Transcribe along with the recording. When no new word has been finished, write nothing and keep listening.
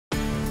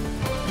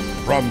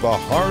From the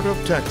heart of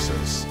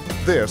Texas,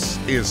 this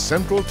is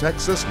Central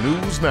Texas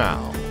News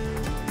Now.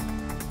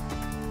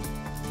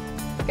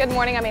 Good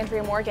morning, I'm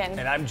Andrea Morgan.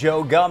 And I'm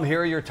Joe Gum.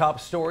 Here are your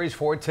top stories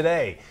for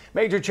today.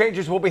 Major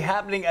changes will be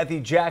happening at the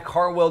Jack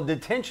Harwell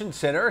Detention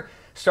Center.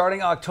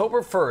 Starting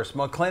October 1st,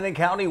 McLennan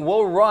County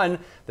will run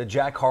the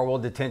Jack Harwell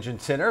Detention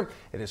Center.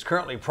 It is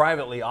currently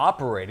privately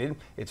operated.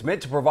 It's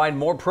meant to provide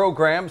more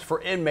programs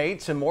for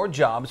inmates and more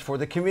jobs for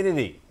the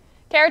community.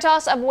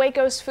 Caritas of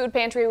Waco's Food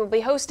Pantry will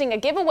be hosting a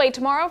giveaway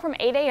tomorrow from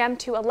 8 a.m.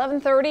 to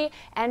 11:30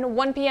 and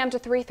 1 p.m. to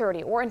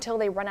 3:30 or until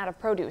they run out of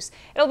produce.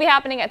 It'll be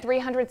happening at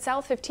 300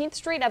 South 15th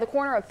Street at the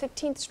corner of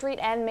 15th Street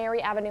and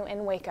Mary Avenue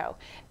in Waco.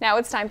 Now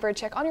it's time for a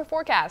check on your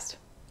forecast.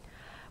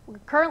 We're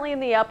currently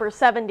in the upper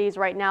 70s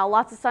right now.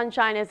 Lots of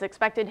sunshine is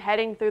expected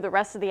heading through the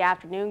rest of the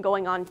afternoon,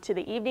 going on to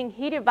the evening.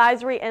 Heat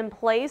advisory in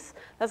place.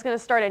 That's going to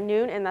start at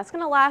noon and that's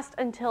going to last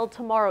until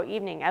tomorrow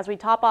evening. As we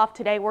top off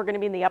today, we're going to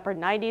be in the upper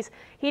 90s.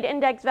 Heat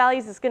index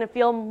values is going to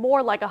feel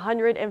more like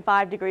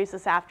 105 degrees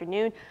this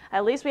afternoon.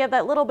 At least we have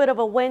that little bit of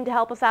a wind to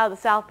help us out of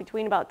the south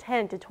between about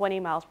 10 to 20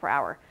 miles per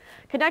hour.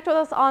 Connect with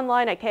us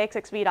online at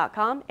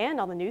KXXV.com and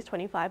on the News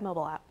 25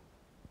 mobile app.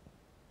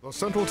 The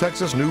Central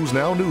Texas News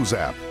Now news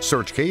app.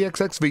 Search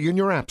KXXV in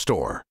your app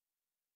store.